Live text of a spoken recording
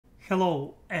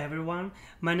Hello everyone,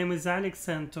 my name is Alex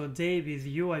and today with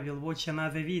you I will watch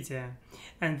another video.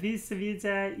 And this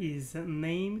video is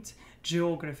named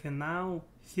Geography Now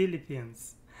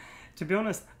Philippines. To be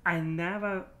honest, I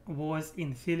never was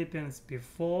in Philippines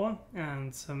before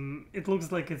and it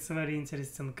looks like it's a very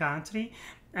interesting country.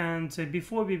 And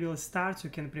before we will start, you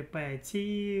can prepare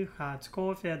tea, hot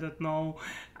coffee, I don't know,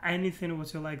 anything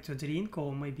what you like to drink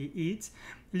or maybe eat.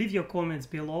 Leave your comments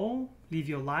below, leave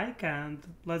your like, and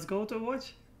let's go to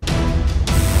watch.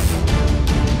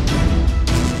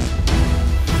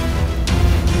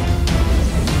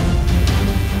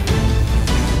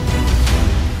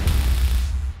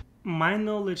 My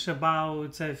knowledge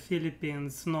about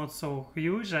Philippines not so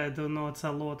huge. I do not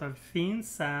a lot of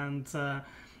things, and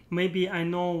maybe I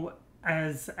know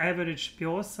as average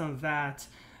person that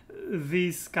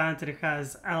this country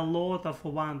has a lot of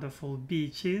wonderful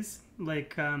beaches,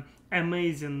 like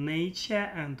amazing nature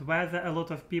and weather. A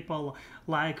lot of people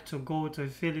like to go to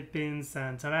Philippines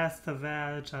and rest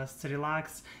there, just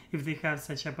relax if they have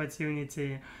such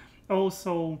opportunity.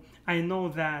 Also, I know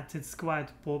that it's quite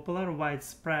popular,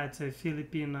 widespread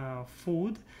Filipino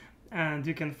food, and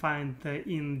you can find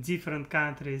in different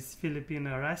countries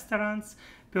Filipino restaurants.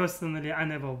 Personally, I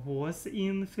never was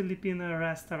in Filipino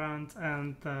restaurant,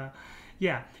 and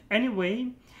yeah.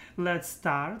 Anyway, let's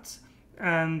start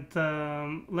and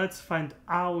let's find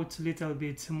out a little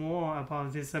bit more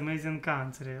about this amazing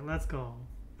country. Let's go.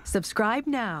 Subscribe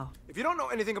now. If you don't know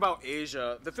anything about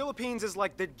Asia, the Philippines is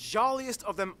like the jolliest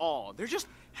of them all. They're just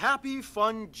happy,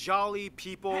 fun, jolly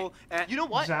people. And you know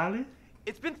what? Jolly?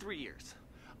 It's been 3 years.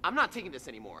 I'm not taking this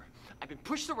anymore. I've been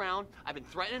pushed around, I've been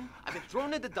threatened, I've been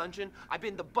thrown in the dungeon, I've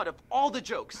been the butt of all the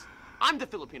jokes. I'm the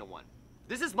Filipino one.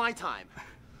 This is my time.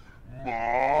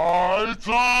 My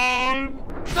time!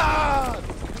 Ah!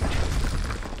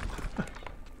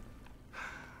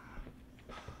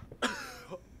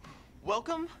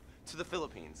 Welcome to the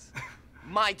Philippines.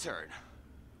 My turn.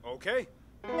 okay.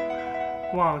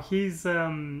 Wow, he's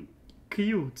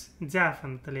cute,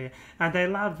 definitely, and I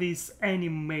love this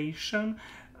animation.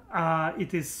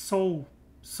 It is so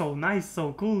nice,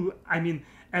 so cool. I mean,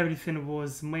 everything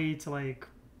was made like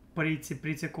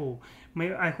pretty cool.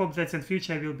 I hope that in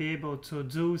future I will be able to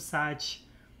do such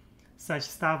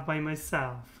stuff by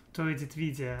myself, to edit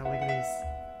video like this.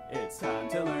 It's time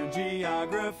to learn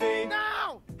geography.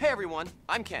 Now! Hey everyone,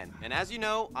 I'm Ken, and as you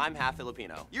know, I'm half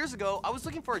Filipino. Years ago, I was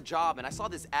looking for a job and I saw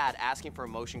this ad asking for a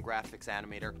motion graphics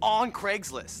animator on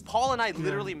Craigslist. Paul and I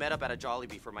literally met up at a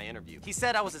Jollibee for my interview. He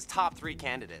said I was his top 3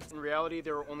 candidates. In reality,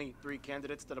 there were only 3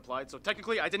 candidates that applied, so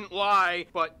technically I didn't lie.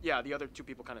 But yeah, the other 2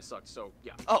 people kind of sucked, so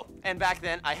yeah. Oh, and back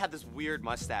then, I had this weird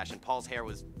mustache and Paul's hair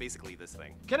was basically this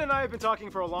thing. Ken and I have been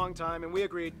talking for a long time, and we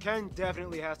agreed Ken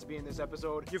definitely has to be in this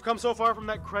episode. You've come so far from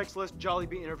that Craigslist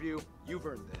Jollibee interview. You've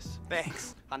earned this.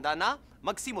 Thanks. Handa na?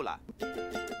 Magsimula.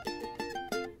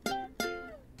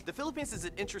 The Philippines is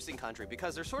an interesting country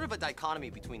because there's sort of a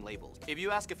dichotomy between labels. If you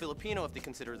ask a Filipino if they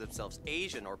consider themselves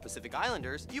Asian or Pacific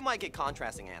Islanders, you might get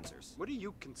contrasting answers. What do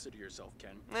you consider yourself,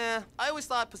 Ken? I always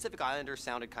thought Pacific Islanders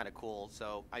sounded kind of cool,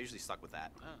 so I usually stuck with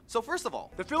that. So first of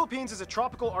all, The Philippines is a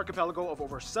tropical archipelago of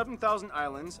over 7,000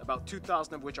 islands, about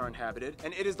 2,000 of which are inhabited,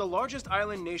 and it is the largest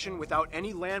island nation without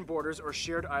any land borders or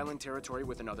shared island territory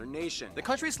with another nation. the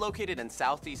country is located in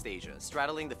Southeast Asia,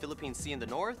 straddling the Philippine Sea in the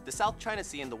north, the South China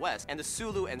Sea in the west, and the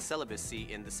Sulu and Celebes Sea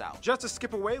in the south. Just a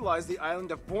skip away lies the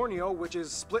island of Borneo, which is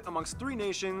split amongst 3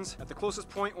 nations, at the closest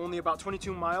point only about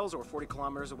 22 miles or 40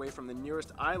 kilometers away from the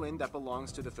nearest island that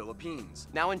belongs to the Philippines.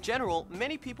 Now, in general,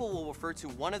 many people will refer to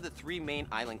one of the 3 main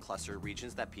island cluster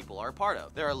regions that people are a part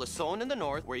of. There are Luzon in the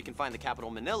north, where you can find the capital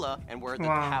Manila, and where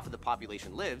half of the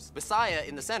population lives, Visaya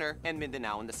in the center, and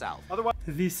Mindanao in the south. Otherwise,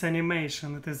 This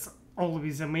animation, it is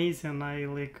always amazing. I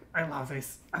love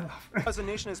this. I love it. as a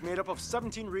nation is made up of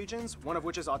 17 regions, one of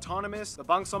which is autonomous, the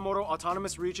Bangsamoro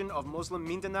Autonomous Region of Muslim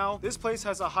Mindanao. This place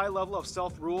has a high level of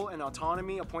self-rule and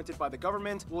autonomy appointed by the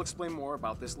government. We'll explain more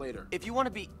about this later. If you want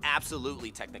to be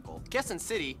absolutely technical, Quezon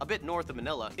City, a bit north of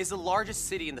Manila, is the largest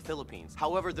city in the Philippines.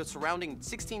 However, the surrounding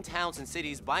 16 towns and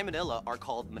cities by Manila are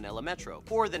called Manila Metro,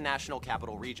 or the National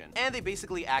Capital Region, and they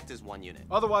basically act as one unit.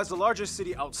 Otherwise, the largest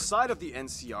city outside of the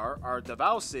NCR are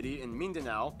Davao City in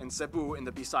Mindanao and Cebu in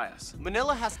the Visayas.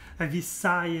 Manila has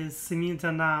Visayas,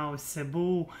 Mindanao,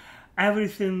 Cebu,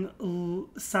 everything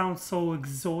sounds so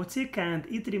exotic, and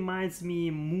it reminds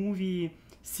me movie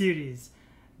series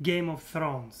Game of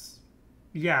Thrones.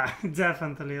 Yeah,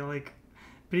 definitely, like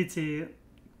pretty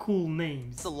cool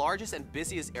names. It's the largest and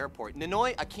busiest airport,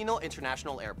 Ninoy Aquino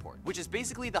International Airport, which is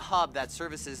basically the hub that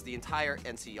services the entire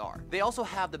NCR. They also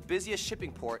have the busiest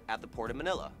shipping port at the Port of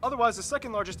Manila. Otherwise, the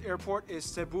second largest airport is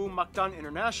Cebu Mactan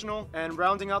International, and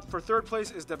rounding out for third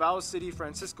place is Davao City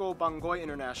Francisco Bangoy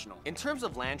International. In terms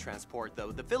of land transport,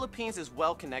 though, the Philippines is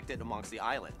well connected amongst the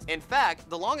islands. In fact,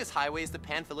 the longest highway is the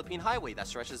Pan-Philippine Highway that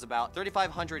stretches about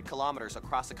 3,500 kilometers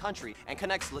across the country and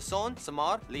connects Luzon,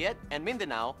 Samar, Liet, and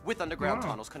Mindanao with underground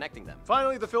tunnels connecting them.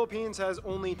 Finally, the Philippines has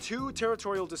only two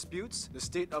territorial disputes: the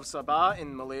state of Sabah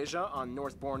in Malaysia on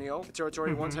North Borneo. The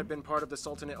territory once had been part of the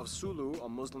Sultanate of Sulu, a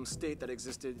Muslim state that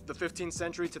existed the 15th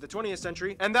century to the 20th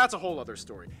century, and that's a whole other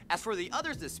story. As for the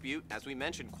others dispute, as we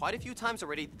mentioned quite a few times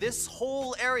already, this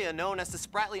whole area known as the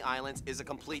Spratly Islands is a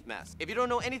complete mess. If you don't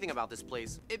know anything about this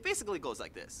place, it basically goes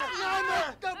like this.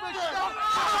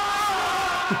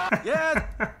 Yeah!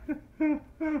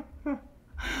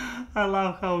 I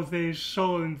love how they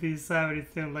showing this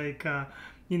everything like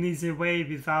in easy way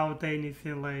without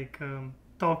anything like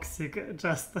toxic.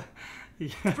 Just yeah.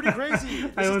 Pretty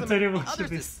crazy. I want to rewatch others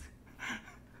this.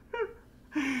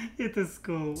 It is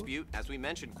cool. Dispute, as we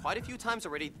mentioned quite a few times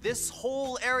already, this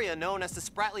whole area known as the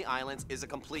Spratly Islands is a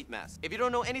complete mess. If you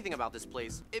don't know anything about this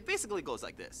place, it basically goes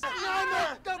like this.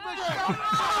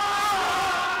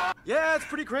 Yeah, it's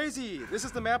pretty crazy. This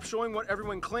is the map showing what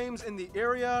everyone claims in the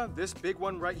area. This big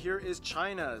one right here is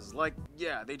China's. Like,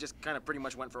 yeah, they just kind of pretty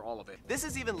much went for all of it. This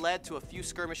has even led to a few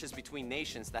skirmishes between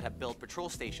nations that have built patrol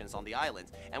stations on the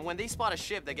islands. And when they spot a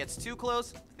ship that gets too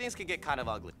close, things can get kind of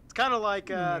ugly. It's kind of like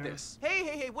this.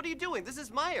 Hey, what are you doing? This is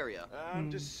my area.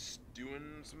 I'm just doing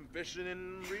some fishing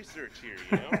and research here,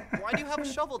 you know? Why do you have a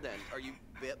shovel then? Are you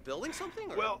building something?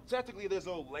 Or? Well, technically there's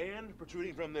no land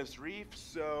protruding from this reef,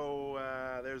 so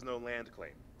there's no land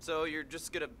claim. So you're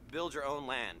just gonna build your own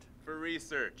land? For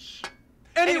research.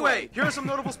 Anyway, here are some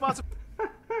notable spots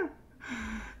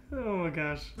Oh my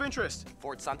gosh. of interest.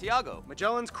 Fort Santiago,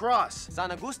 Magellan's Cross,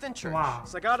 San Agustin Church, Wow.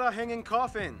 Sagada Hanging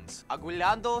Coffins,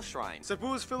 Aguinaldo Shrine,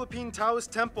 Cebu's Philippine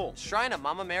Taoist Temple, Shrine of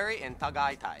Mama Mary in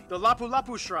Tagaytay, the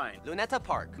Lapu-Lapu Shrine, Luneta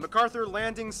Park, MacArthur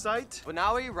Landing Site,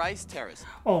 Bunawi Rice Terrace.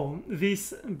 Oh,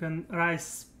 these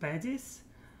rice paddies?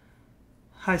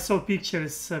 I saw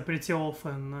pictures pretty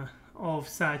often of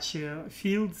such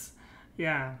fields.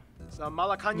 Yeah. the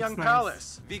Malacanang Looks nice.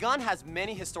 Palace, Vigan has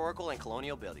many historical and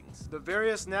colonial buildings, the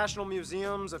various national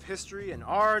museums of history and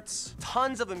arts,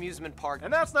 tons of amusement parks,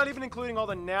 and that's not even including all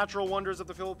the natural wonders of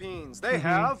the Philippines. They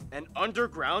have an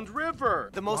underground river,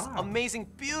 the most Wow. amazing,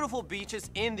 beautiful beaches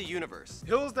in the universe.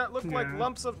 hills that look like Yeah.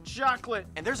 lumps of chocolate,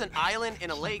 And there's an island in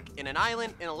a lake, in an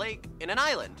island, in a lake, in an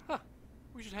island.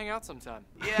 We should hang out sometime.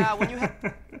 Yeah, when you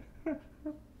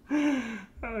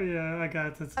Oh yeah, I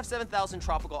got it. have 7,000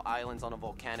 tropical islands on a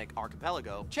volcanic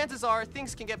archipelago, chances are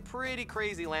things can get pretty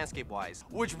crazy landscape-wise.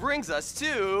 Which brings us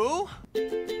to...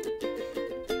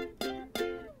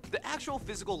 The actual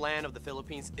physical land of the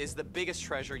Philippines is the biggest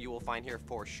treasure you will find here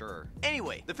for sure.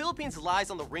 Anyway, the Philippines lies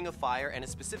on the Ring of Fire and is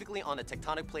specifically on a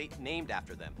tectonic plate named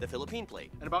after them, the Philippine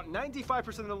Plate. and about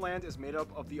 95% of the land is made up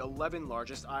of the 11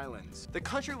 largest islands. The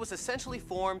country was essentially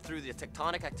formed through the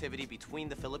tectonic activity between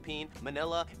the Philippine,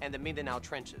 Manila, and the Mindanao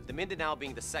Trenches, the Mindanao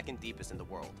being the second deepest in the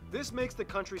world. This makes the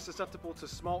country susceptible to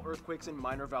small earthquakes and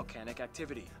minor volcanic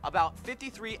activity. About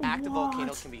 53 active What?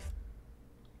 volcanoes can be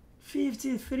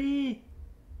 53.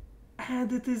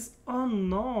 And it is, oh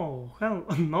no, hell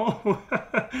no,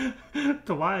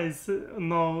 twice,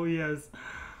 no, yes,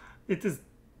 it is,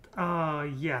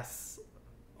 yes,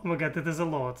 oh my god, it is a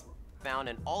lot. found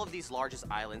in all of these largest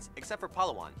islands except for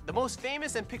Palawan. The most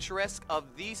famous and picturesque of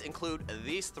these include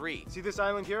these three. See this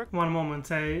island here? One moment,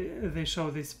 they show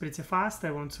this pretty fast,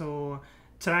 I want to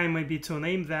try maybe to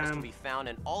name Can them. be found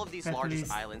in all of these At largest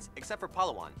least. islands except for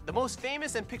Palawan. The most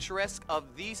famous and picturesque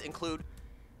of these include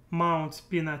Mount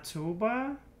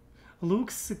Pinatuba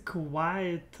looks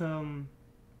quite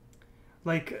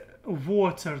like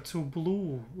water to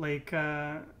blue, like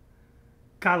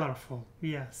colorful,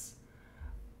 yes.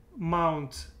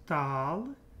 Mount Taal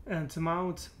and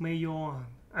Mount Mayon.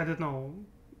 I don't know.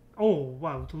 Oh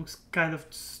wow, it looks kind of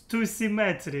too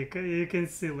symmetric. You can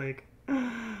see like,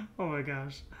 oh my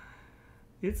gosh,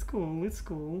 it's cool. It's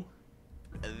cool.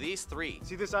 these three.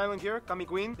 See this island here,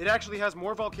 Camiguin? It actually has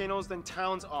more volcanoes than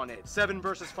towns on it. 7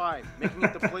 versus 5, making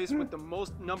it the place with the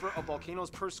most number of volcanoes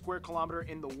per square kilometer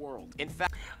in the world. In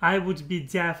fact, I would be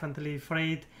definitely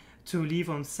afraid to live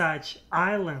on such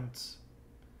islands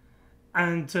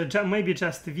and maybe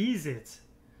just visit,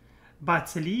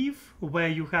 but live where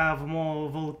you have more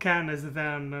volcanoes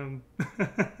than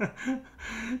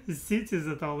cities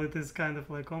at all. It is kind of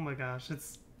like, oh my gosh,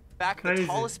 it's fact, the Crazy.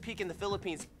 tallest peak in the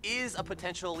Philippines is a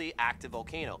potentially active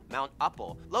volcano, Mount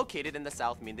Apo, located in the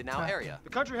South Mindanao area. The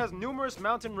country has numerous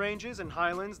mountain ranges and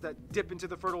highlands that dip into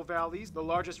the fertile valleys, the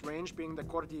largest range being the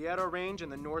Cordillera Range in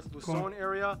the North Luzon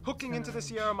area, hooking into the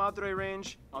Sierra Madre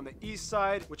Range on the east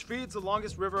side, which feeds the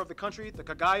longest river of the country, the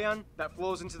Cagayan, that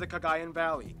flows into the Cagayan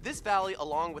Valley. This valley,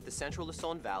 along with the Central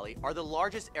Luzon Valley, are the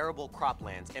largest arable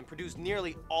croplands and produce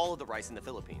nearly all of the rice in the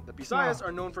Philippines. The Visayas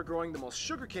are known for growing the most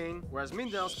sugarcane, whereas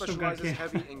Mindanao specializes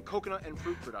heavy in coconut and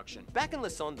fruit production. Back in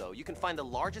Luzon, though, you can find the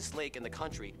largest lake in the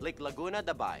country, Lake Laguna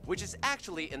Dabay, which is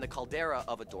actually in the caldera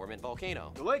of a dormant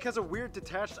volcano. The lake has a weird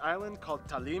detached island called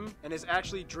Talim and is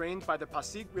actually drained by the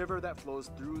Pasig River that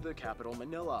flows through the capital,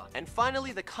 Manila. And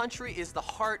finally, the country is the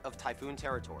heart of typhoon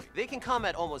territory. They can come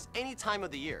at almost any time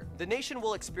of the year. The nation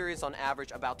will experience on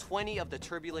average about 20 of the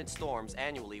turbulent storms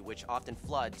annually, which often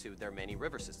flood to their many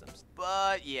river systems.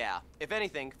 But yeah, if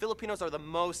anything, Filipinos are the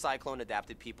most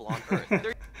cyclone-adapted people on Earth.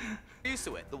 They're used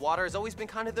to it. The water has always been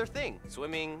kind of their thing.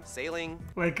 Swimming, sailing,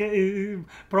 Like,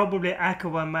 probably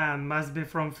Aquaman must be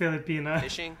from Filipina.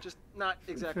 fishing. Just not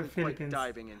exactly quite Philippines.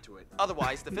 diving into it.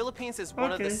 Otherwise, the Philippines is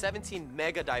one of the Okay. 17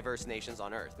 mega-diverse nations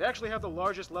on Earth. They actually have the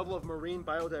largest level of marine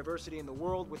biodiversity in the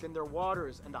world within their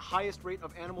waters and the highest rate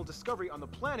of animal discovery on the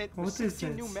planet with What is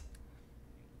 16 new this?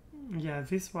 Yeah,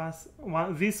 this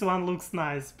one looks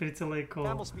nice, pretty like cool.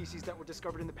 mammal species that were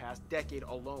discovered in the past decade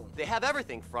alone. They have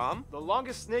everything from The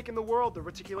longest snake in the world, the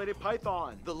reticulated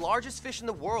python. the largest fish in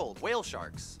the world, whale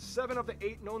sharks, 7 of the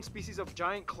 8 known species of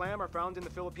giant clam are found in the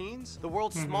Philippines. the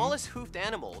world's smallest hoofed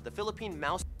animal, the Philippine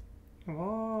mouse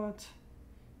What?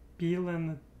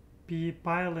 Pilin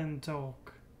dog.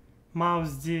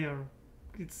 Mouse deer.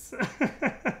 It's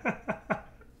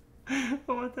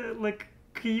what like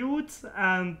cute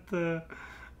and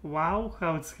wow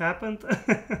how it's happened.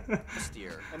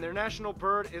 deer. And their national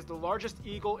bird is the largest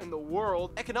eagle in the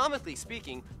world. Economically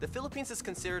speaking, the Philippines is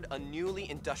considered a newly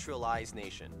industrialized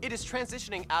nation. It is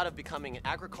transitioning out of becoming an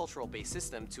agricultural-based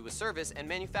system to a service and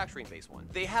manufacturing-based one.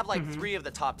 They have like 3 of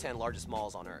the top 10 largest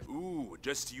malls on Earth. Ooh,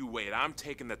 just you wait. I'm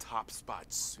taking the top spot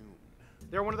soon.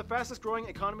 They're one of the fastest growing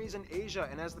economies in Asia,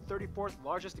 and as the 34th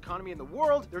largest economy in the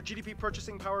world, their GDP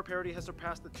purchasing power parity has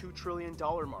surpassed the $2 trillion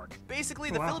mark. Basically,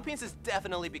 the Wow. Philippines is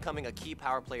definitely becoming a key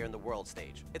power player in the world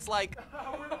stage. It's like,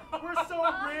 We're so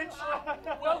rich!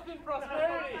 Wealth and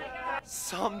prosperity.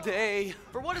 someday.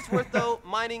 For what it's worth though,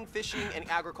 mining, fishing, and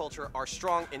agriculture are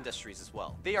strong industries as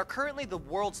well. They are currently the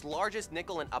world's largest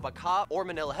nickel and abaca or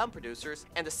Manila hemp producers,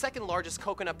 and the second largest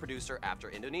coconut producer after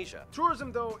Indonesia.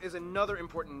 Tourism, though, is another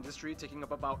important industry, taking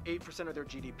up about 8% of their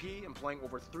GDP, employing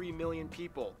over 3 million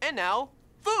people. And now,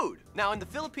 food! Now in the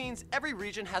Philippines, every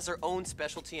region has their own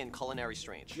specialty and culinary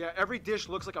strange. Yeah, every dish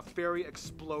looks like a fairy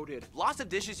exploded. Lots of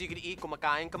dishes you could eat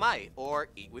kumakain kamay, or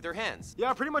eat with your hands.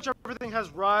 Yeah, pretty much everything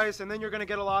has rice, and then you're gonna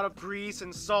get a lot of grease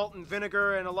and salt and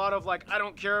vinegar and a lot of like, I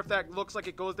don't care if that looks like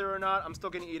it goes there or not, I'm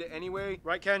still gonna eat it anyway.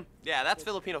 Right, Ken? Yeah, that's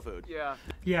Filipino food. Yeah.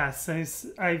 Yes,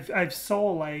 I've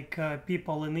saw like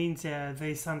people in India.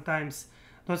 They sometimes,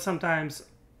 not sometimes,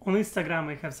 on Instagram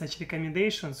I have such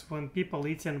recommendations when people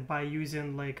eating by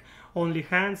using like only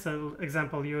hands.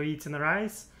 Example, you're eating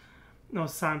rice or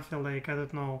something like I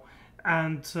don't know,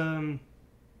 and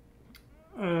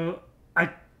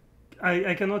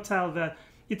I cannot tell that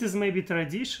it is maybe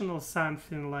traditional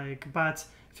something like, but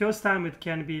first time it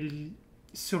can be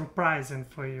surprising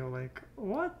for you, like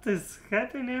what is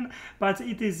happening, but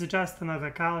it is just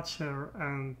another culture,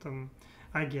 and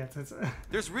I get it.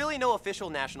 There's really no official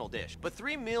national dish, but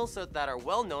 3 meals that are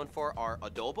well known for are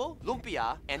adobo,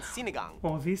 lumpia, and sinigang.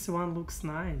 Oh, this one looks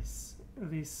nice.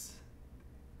 This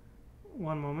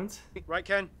one moment. Right,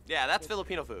 Ken? Yeah, that's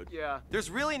Filipino food. Yeah. There's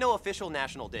really no official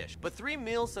national dish, but 3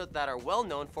 meals that are well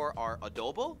known for are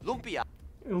adobo, lumpia,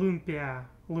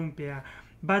 Lumpia,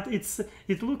 but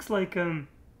it looks like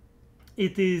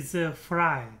it is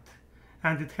fried,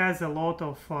 and it has a lot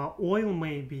of oil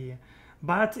maybe,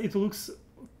 but it looks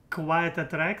quite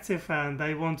attractive, and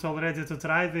I want already to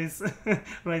try this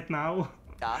right now.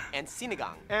 and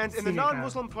sinigang. And in the Sinigang.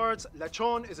 non-Muslim parts,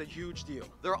 lechon is a huge deal.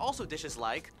 There are also dishes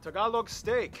like Tagalog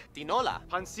steak, tinola,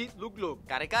 pansit luglug,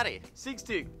 kare-kare,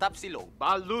 sigsig, tapsilog,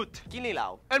 balut,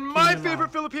 kinilaw, and my Kinilaw.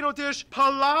 favorite Filipino dish,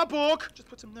 palabok. Just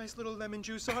put some nice little lemon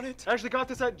juice on it. I actually got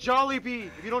this at Jollibee.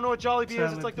 If you don't know what Jollibee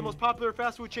is, it's like the Jollibee. most popular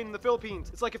fast food chain in the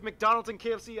Philippines. It's like if McDonald's and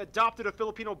KFC adopted a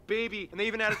Filipino baby, and they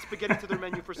even added spaghetti to their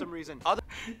menu for some reason.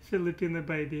 Filipino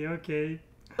baby, okay.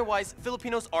 Otherwise,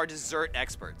 Filipinos are dessert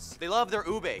experts. They love their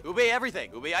ube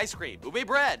everything, ube ice cream, ube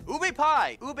bread, ube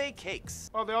pie, ube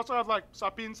cakes. Oh, they also have like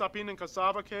sapin, and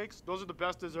cassava cakes. Those are the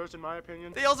best desserts in my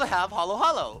opinion. They also have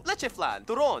halo-halo, leche flan,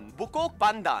 turon, bukok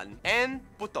pandan, and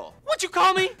puto. What you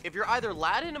call me? If you're either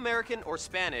Latin American or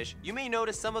Spanish, you may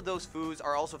notice some of those foods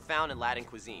are also found in Latin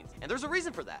cuisines. And there's a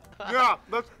reason for that. Yeah,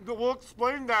 we'll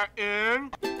explain that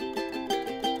in...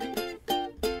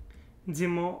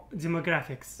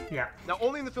 Demographics, yeah. Now,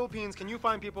 only in the Philippines can you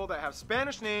find people that have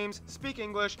Spanish names, speak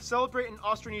English, celebrate an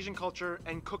Austronesian culture,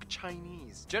 and cook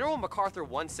Chinese. General MacArthur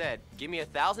once said, "Give me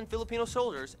 1,000 Filipino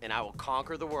soldiers and I will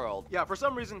conquer the world." Yeah, for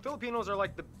some reason, Filipinos are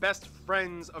like the best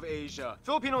friends of Asia.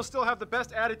 Filipinos still have the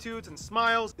best attitudes and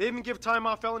smiles. They even give time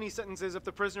off felony sentences if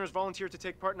the prisoners volunteer to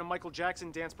take part in a Michael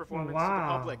Jackson dance performance to the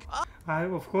public.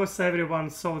 Of course, everyone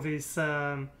saw this.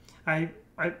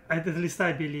 At least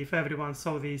I believe everyone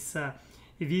saw this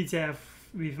video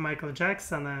with Michael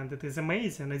Jackson, and it is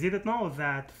amazing. I didn't know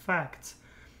that fact,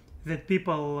 that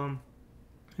people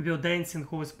were dancing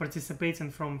who was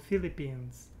participating from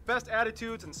Philippines. Best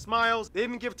attitudes and smiles. They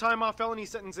even give time off felony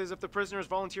sentences if the prisoners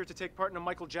volunteer to take part in a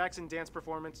Michael Jackson dance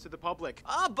performance to the public.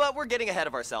 But we're getting ahead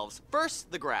of ourselves.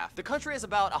 First, the graph. The country has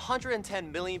about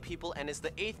 110 million people and is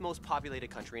the 8th most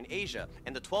populated country in Asia,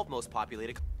 and the 12th most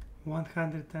populated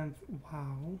 110,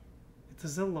 wow, it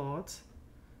is a lot.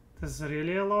 It is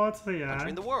really a lot, yeah. country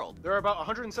in the world. There are about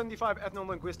 175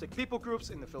 ethno-linguistic people groups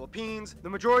in the Philippines, the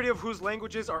majority of whose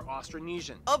languages are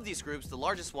Austronesian. Of these groups, the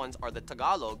largest ones are the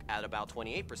Tagalog at about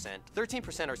 28%,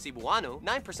 13% are Cebuano,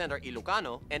 9% are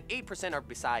Ilocano, and 8% are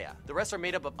Bisaya. The rest are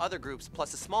made up of other groups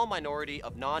plus a small minority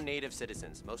of non-native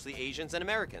citizens, mostly Asians and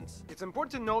Americans. It's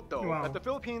important to note, though, Wow. that the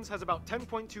Philippines has about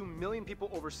 10.2 million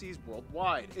people overseas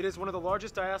worldwide. It is one of the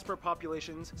largest diaspora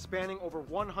populations, spanning over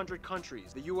 100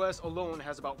 countries. The US alone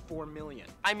has about 4 million.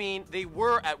 I mean, they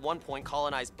were at one point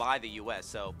colonized by the US,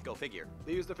 so go figure.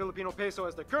 They use the Filipino peso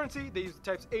as their currency, they use the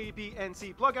types A, B, and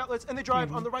C plug outlets, and they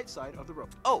drive on the right side of the road.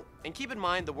 Oh, and keep in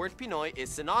mind the word Pinoy is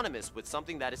synonymous with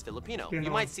something that is Filipino. You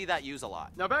Pinoy. might see that used a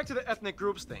lot. Now back to the ethnic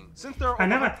groups thing. Since there are I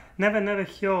never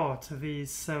heard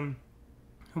this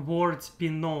word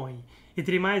Pinoy. It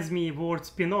reminds me of word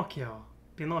Pinocchio.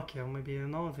 Pinocchio, maybe you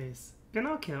know this.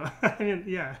 Pinocchio. I mean,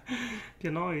 yeah.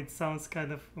 Pinoy, it sounds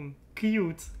kind of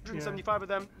cute. 175 of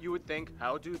them, you would think,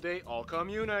 how do they all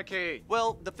communicate?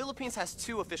 Well, the Philippines has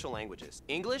 2 official languages.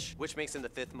 English, which makes them the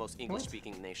 5th most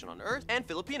English-speaking nation on Earth, and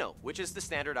Filipino, which is the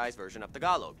standardized version of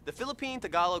Tagalog. The Philippine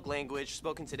Tagalog language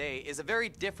spoken today is a very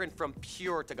different from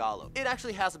pure Tagalog. It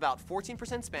actually has about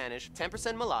 14% Spanish,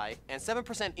 10% Malay, and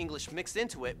 7% English mixed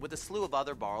into it with a slew of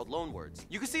other borrowed loanwords.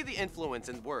 You can see the influence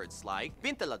in words like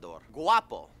pintelador,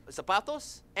 guapo,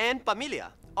 zapatos, and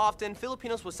pamilya. Often,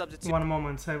 Filipinos will substitute One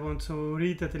moment, I want to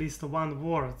read at least one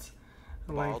word.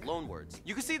 borrowed loanwords.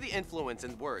 You can see the influence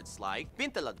in words like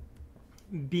pintelador,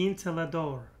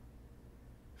 Bintelador.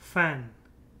 Fan.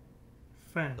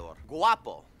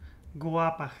 guapo,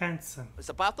 Guapa, handsome.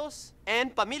 zapatos,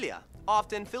 and pamilya.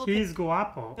 Often, He's Filipinos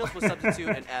guapo. will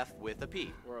substitute an F with a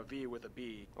P. Or a V with a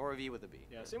B. Or a V with a B.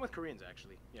 Yeah, same with Koreans,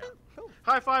 actually. Yeah.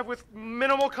 High five with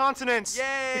minimal consonants.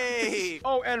 Yay!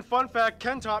 Oh, and fun fact,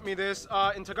 Ken taught me this.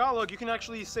 In Tagalog, you can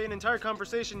actually say an entire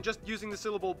conversation just using the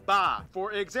syllable ba.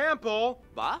 For example,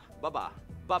 Ba, ba ba,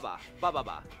 ba ba, ba ba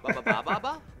ba, ba ba ba ba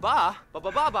ba, ba ba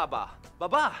ba ba ba ba, ba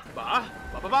ba, ba,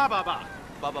 ba ba ba ba ba.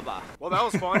 ba ba ba. Well, that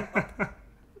was fun.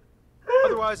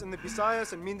 Otherwise, in the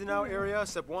Visayas and Mindanao area,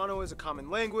 Cebuano is a common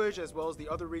language, as well as the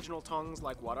other regional tongues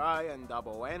like Waray and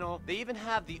Daboeno. They even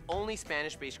have the only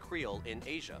Spanish-based Creole in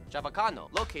Asia, Chavacano,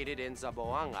 located in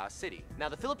Zamboanga City. Now,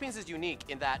 the Philippines is unique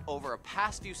in that over a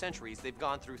past few centuries, they've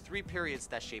gone through 3 periods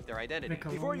that shape their identity.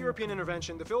 Before European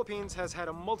intervention, the Philippines has had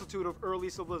a multitude of early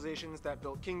civilizations that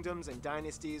built kingdoms and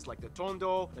dynasties like the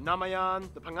Tondo, the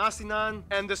Namayan, the Pangasinan,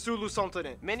 and the Sulu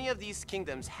Sultanate. Many of these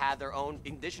kingdoms had their own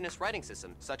indigenous writing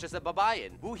system, such as the Babayan,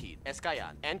 Buhid,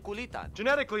 Eskayan, and Kulitan.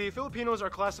 Genetically, Filipinos are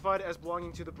classified as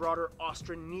belonging to the broader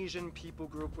Austronesian people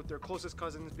group, with their closest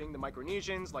cousins being the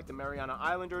Micronesians, like the Mariana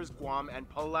Islanders, Guam, and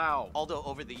Palau. Although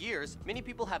over the years, many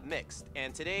people have mixed,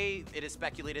 and today it is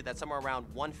speculated that somewhere around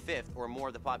 1/5 or more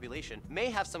of the population may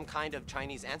have some kind of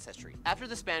Chinese ancestry. After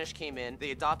the Spanish came in,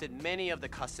 they adopted many of the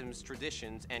customs,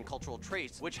 traditions, and cultural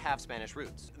traits which have Spanish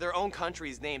roots. Their own country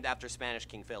is named after Spanish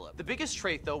King Philip. The biggest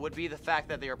trait, though, would be the fact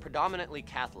that they are predominantly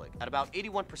Catholic. At about about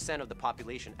 81% of the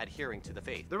population adhering to the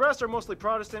faith. The rest are mostly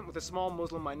Protestant, with a small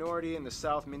Muslim minority in the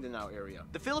South Mindanao area.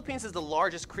 The Philippines is the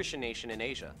largest Christian nation in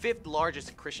Asia, 5th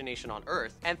largest Christian nation on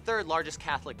Earth, and 3rd largest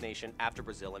Catholic nation after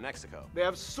Brazil and Mexico. They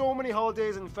have so many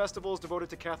holidays and festivals devoted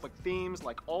to Catholic themes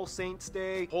like All Saints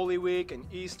Day, Holy Week, and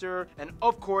Easter, and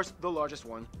of course, the largest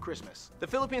one, Christmas. The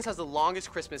Philippines has the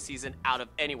longest Christmas season out of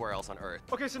anywhere else on Earth.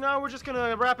 Okay, so now we're just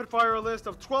gonna rapid fire a list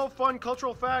of 12 fun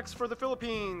cultural facts for the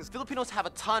Philippines. Filipinos have a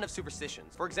ton of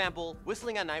superstitions. For example,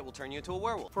 whistling at night will turn you into a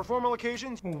werewolf. For formal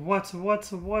occasions, What?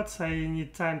 I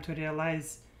need time to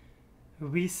realize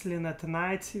whistling at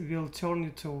night will turn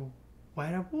you to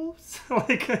werewolves?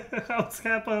 Like, how's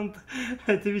happened?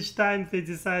 At which time they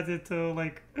decided to,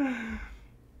 like,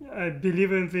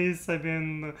 believe in this? I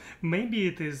mean, maybe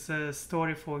it is a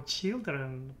story for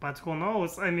children, but who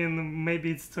knows? I mean,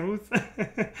 maybe it's truth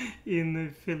in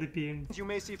the Philippines. you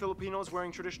may see Filipinos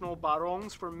wearing traditional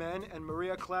barongs for men and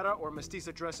Maria Clara or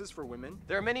mestiza dresses for women.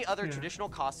 There are many other Yeah. traditional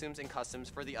costumes and customs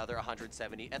for the other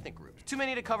 170 ethnic groups. Too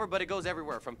many to cover, but it goes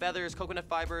everywhere from feathers, coconut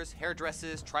fibers, hair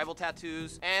dresses, tribal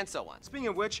tattoos, and so on. Speaking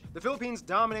of which, the Philippines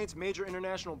dominates major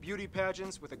international beauty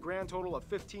pageants with a grand total of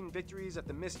 15 victories at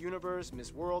the Miss Universe,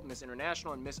 Miss World, Miss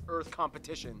International, and Miss Earth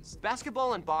competitions.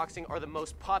 Basketball and boxing are the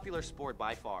most popular sport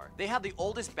by far. They have the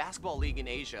oldest basketball league in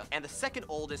Asia and the second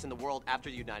oldest in the world after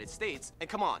the United States. And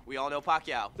come on, we all know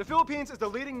Pacquiao. The Philippines is the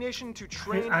leading nation to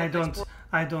train I and export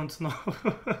don't know.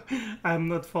 I'm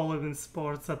not following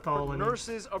sports at all. I mean,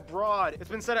 nurses abroad. It's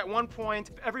been said at one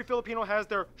point, every Filipino has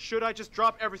their should I just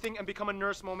drop everything and become a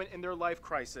nurse moment in their life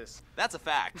crisis. That's a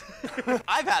fact.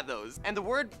 I've had those. And the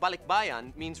word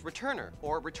balikbayan means returner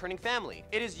or returning family.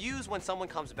 It is used when someone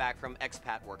comes back from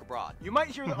expat work abroad. You might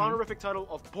hear the honorific title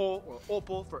of po or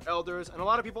opal for elders, and a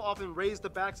lot of people often raise the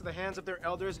backs of the hands of their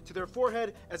elders to their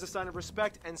forehead as a sign of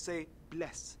respect and say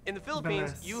bless. In the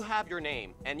Philippines, Bless. you have your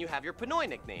name and you have your Pinoy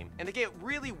nickname, and they get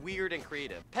really weird and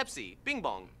creative. Pepsi, Bing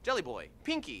Bong, Jelly Boy,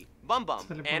 Pinky, Bum Bum,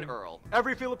 Jelly and Boy. Earl.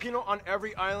 Every Filipino on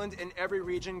every island in every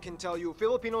region can tell you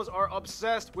Filipinos are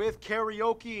obsessed with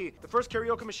karaoke. The first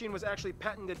karaoke machine was actually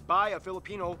patented by a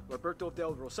Filipino, Roberto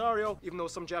del Rosario, even though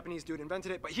some Japanese dude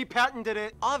invented it, but he patented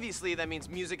it. Obviously, that means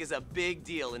music is a big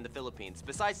deal in the Philippines.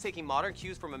 Besides taking modern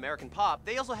cues from American pop,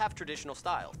 they also have traditional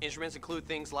style. Instruments include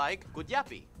things like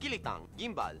gudyapi, kilitang,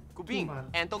 gimbal, kubing, Gimbal,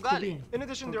 and togali. kubing. In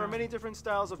addition, there are many different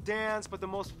styles of dance, but the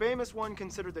most famous one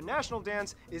considered the national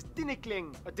dance is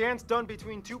tinikling, a dance done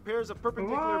between two pairs of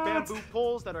perpendicular What? bamboo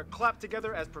poles that are clapped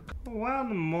together as percussion.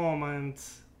 One moment.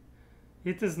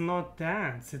 It is not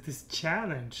dance, it is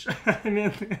challenge. I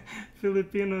mean,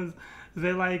 Filipinos,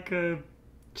 they like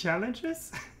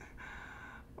challenges?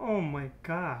 Oh my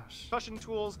gosh.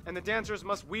 Tools, and the dancers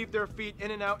must weave their feet in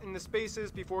and out in the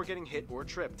spaces before getting hit or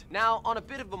tripped. Now, on a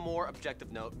bit of a more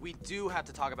objective note, we do have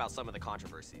to talk about some of the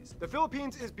controversies. The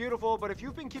Philippines is beautiful, but if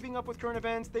you've been keeping up with current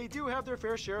events, they do have their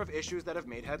fair share of issues that have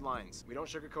made headlines. We don't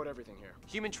sugarcoat everything here.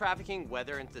 Human trafficking,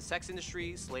 whether into the sex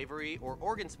industry, slavery, or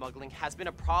organ smuggling, has been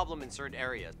a problem in certain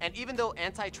areas. And even though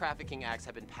anti-trafficking acts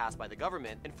have been passed by the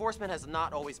government, enforcement has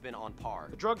not always been on par.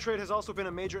 The drug trade has also been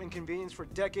a major inconvenience for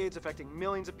decades, affecting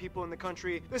millions of people in the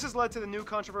country. This has led to the new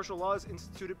controversial laws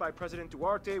instituted by President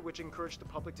Duarte, which encouraged the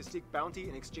public to seek bounty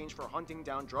in exchange for hunting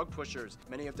down drug pushers.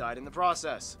 Many have died in the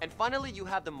process. And finally, you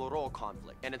have the Moro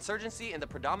conflict, an insurgency in the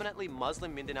predominantly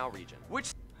Muslim Mindanao region,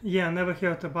 which Yeah, I never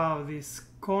heard about this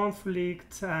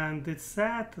conflict, and it's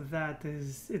sad that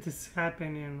it is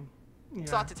happening. Yeah.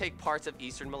 sought to take parts of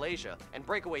eastern Malaysia and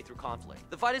break away through conflict.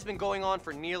 The fight has been going on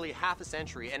for nearly half a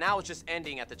century, and now it's just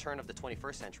ending at the turn of the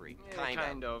 21st century.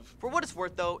 Kind of. For what it's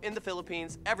worth, though, in the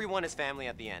Philippines, everyone is family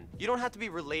at the end. You don't have to be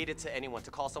related to anyone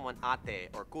to call someone ate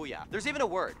or kuya. There's even a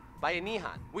word,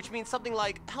 bayanihan, which means something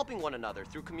like helping one another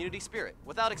through community spirit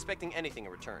without expecting anything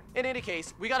in return. In any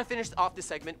case, we gotta finish off this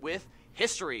segment with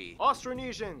history.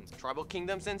 Austronesians. Tribal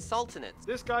kingdoms and sultanates.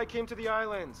 This guy came to the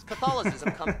islands.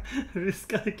 Catholicism comes... This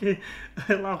guy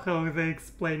I love how they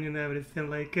explaining everything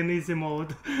like in easy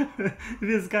mode.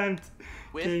 This guy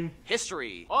with came.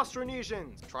 history.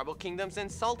 Austronesians. Tribal kingdoms and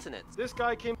sultanates. This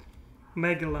guy came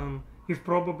Magellan. You've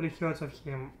probably heard of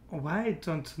him. Why I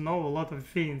don't know a lot of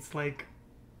things like.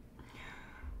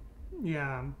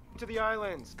 Yeah. to the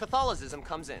islands. Catholicism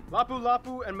comes in.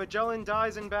 Lapu-Lapu and Magellan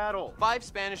dies in battle. 5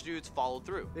 Spanish dudes followed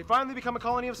through. They finally become a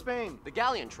colony of Spain. The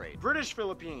galleon trade. British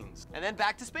Philippines. And then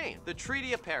back to Spain. The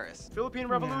Treaty of Paris. Philippine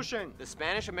Revolution. The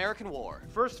Spanish-American War.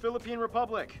 First Philippine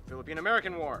Republic.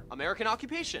 Philippine-American War. American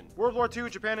occupation. World War II,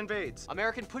 Japan invades.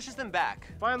 American pushes them back.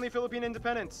 Finally, Philippine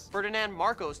independence. Ferdinand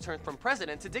Marcos turns from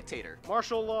president to dictator.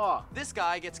 Martial law. This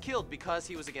guy gets killed because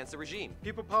he was against the regime.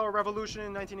 People Power Revolution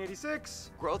in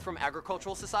 1986. Growth from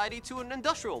agricultural society to an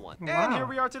industrial one. And Wow. here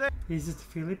we are today. Is it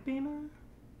Filipino?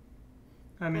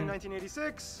 I In mean,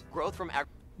 1986. Growth from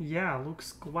yeah,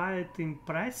 looks quite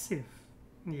impressive.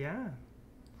 Yeah.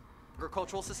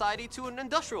 agricultural society to an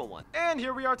industrial one. And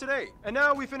here we are today. And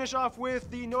now we finish off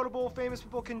with the notable famous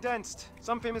people condensed.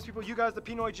 Some famous people you guys, the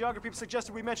Pinoy geography people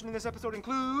suggested we mention in this episode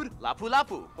include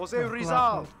Lapu-Lapu, Jose Lapu-Lapu.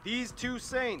 Rizal, these two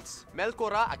saints,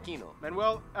 Melchora Aquino,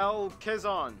 Manuel L.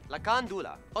 Quezon, Lacan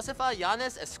Dula, Josefa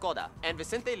Yanes Escoda, and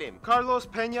Vicente Lim, Carlos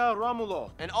Peña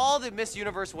Romulo, and all the Miss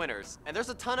Universe winners. And there's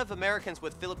a ton of Americans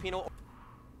with Filipino.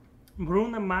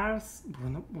 Bruno Mars.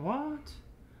 Bruno. What?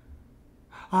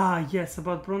 Ah, yes,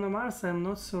 about Bruno Mars, I'm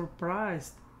not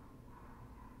surprised.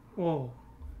 Oh,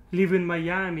 live in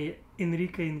Miami,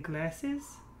 Enrique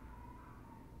Iglesias?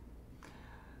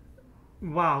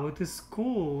 Wow, it is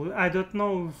cool. I don't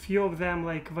know a few of them,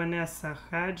 like Vanessa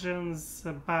Hudgens,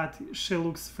 but she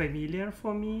looks familiar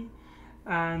for me.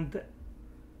 And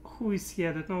who is he?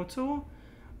 I don't know too.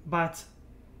 But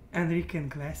Enrique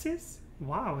Iglesias?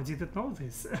 Wow, I didn't know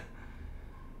this.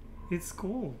 It's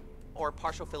cool. Or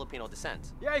partial Filipino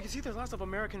descent. Yeah, you can see there's lots of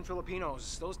American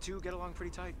Filipinos. Those two get along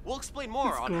pretty tight. We'll explain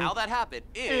more That's on cool. how that happened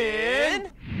in...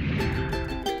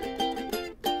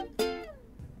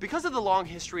 Because of the long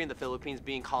history in the Philippines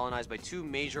being colonized by two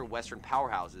major Western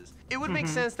powerhouses, it would make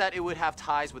sense that it would have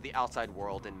ties with the outside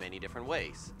world in many different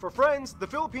ways. For friends, the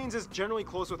Philippines is generally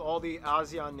close with all the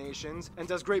ASEAN nations and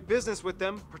does great business with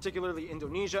them, particularly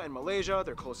Indonesia and Malaysia,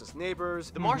 their closest neighbors.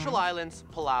 The Marshall Islands,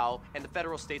 Palau, and the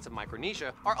federal states of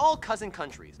Micronesia are all cousin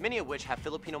countries, many of which have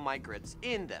Filipino migrants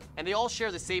in them, and they all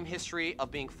share the same history of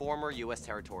being former U.S.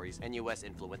 territories and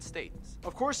U.S.-influenced states.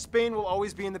 Of course, Spain will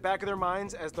always be in the back of their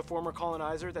minds as the former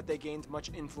colonizer that they gained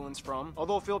much influence from.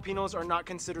 Although Filipinos are not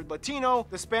considered Latino,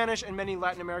 the Spanish and many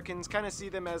Latin Americans kind of see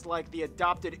them as like the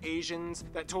adopted Asians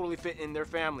that totally fit in their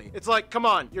family. It's like, come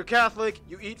on, you're Catholic,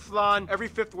 you eat flan, every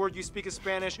fifth word you speak is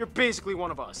Spanish, you're basically one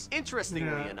of us.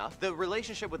 Interestingly enough, the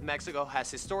relationship with Mexico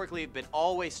has historically been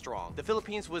always strong. The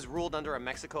Philippines was ruled under a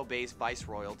Mexico-based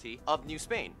viceroyalty of New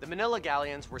Spain. The Manila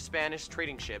galleons were Spanish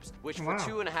trading ships, which for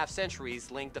 2.5 centuries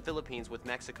linked the Philippines with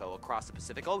Mexico across the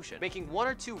Pacific Ocean, making 1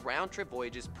 or 2 round-trip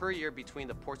voyages per year between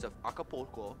the ports of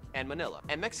Acapulco and Manila.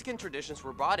 And Mexican traditions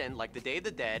were brought in like the Day of the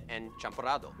Dead and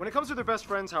Champorado. When it comes to their best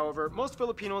friends, however, most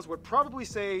Filipinos would probably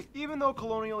say, even though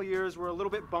colonial years were a little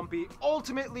bit bumpy,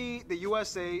 ultimately the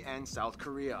USA and South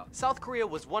Korea. South Korea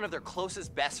was one of their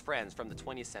closest best friends from the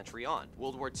 20th century on.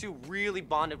 World War II really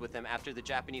bonded with them after the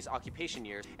Japanese occupation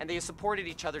years, and they supported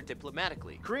each other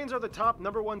diplomatically. Koreans are the top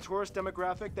 #1 tourist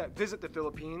demographic that visit the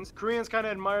Philippines. Koreans kind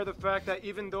of admire the fact that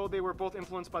even though they were both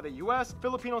influenced by the US,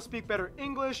 Filipinos speak better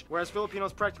English, whereas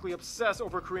Filipinos practically obsess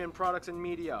over Korean products and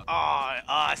media.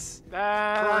 Us.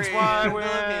 That's why we're...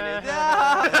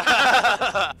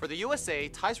 For the USA,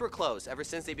 ties were close ever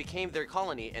since they became their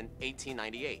colony in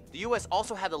 1898. The US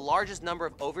also had the largest number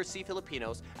of overseas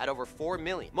Filipinos at over 4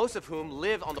 million, most of whom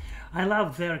live on the... I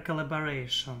love their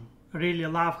collaboration. Really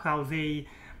love how they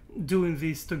doing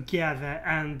this together,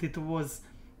 and it was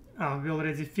we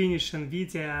already finished in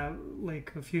video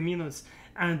like a few minutes,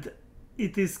 and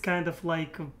it is kind of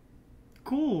like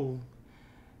cool.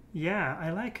 Yeah,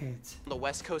 I like it. The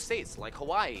West Coast states like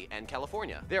Hawaii and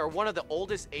California. They are one of the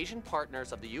oldest Asian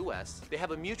partners of the US. They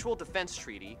have a mutual defense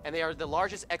treaty, and they are the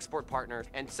largest export partner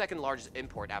and second largest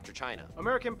import after China.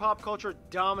 American pop culture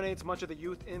dominates much of the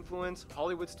youth influence.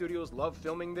 Hollywood studios love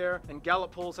filming there, and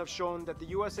Gallup polls have shown that the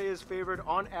USA is favored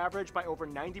on average by over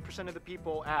 90% of the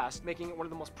people asked, making it one of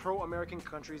the most pro-American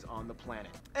countries on the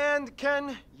planet. And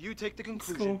Ken, you take the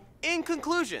conclusion. Cool. In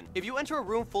conclusion, if you enter a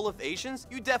room full of Asians,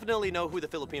 you definitely know who the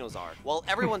Filipinos are. While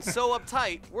everyone's so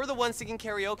uptight, we're the ones singing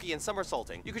karaoke and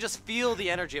somersaulting. You could just feel the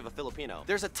energy of a Filipino.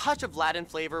 There's a touch of Latin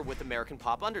flavor with American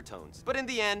pop undertones. But in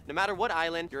the end, no matter what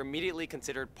island, you're immediately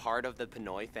considered part of the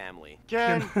Pinoy family.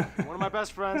 Ken, one of my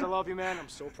best friends. I love you, man. I'm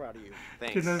so proud of you.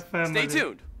 Thanks. Pinoy family. Stay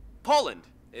tuned. Poland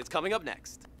is coming up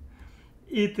next.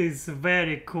 It is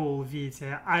very cool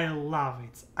video. I love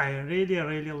it. I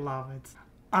really love it.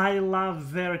 I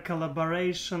love their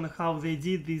collaboration, how they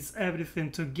did this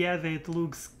everything together. It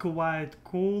looks quite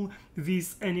cool.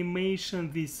 This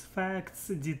animation, these facts,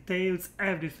 details,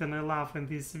 everything I love in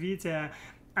this video.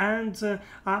 And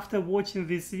after watching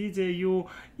this video, you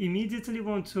immediately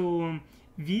want to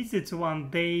visit one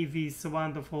day this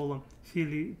wonderful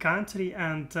country.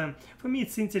 And for me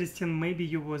it's interesting, maybe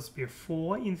you was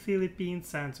before in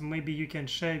Philippines, and maybe you can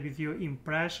share with your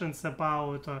impressions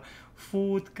about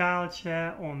food,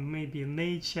 culture, or maybe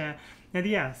nature. And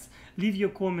yes, leave your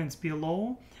comments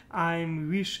below. I'm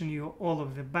wishing you all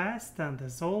of the best, and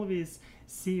as always,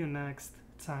 see you next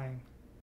time.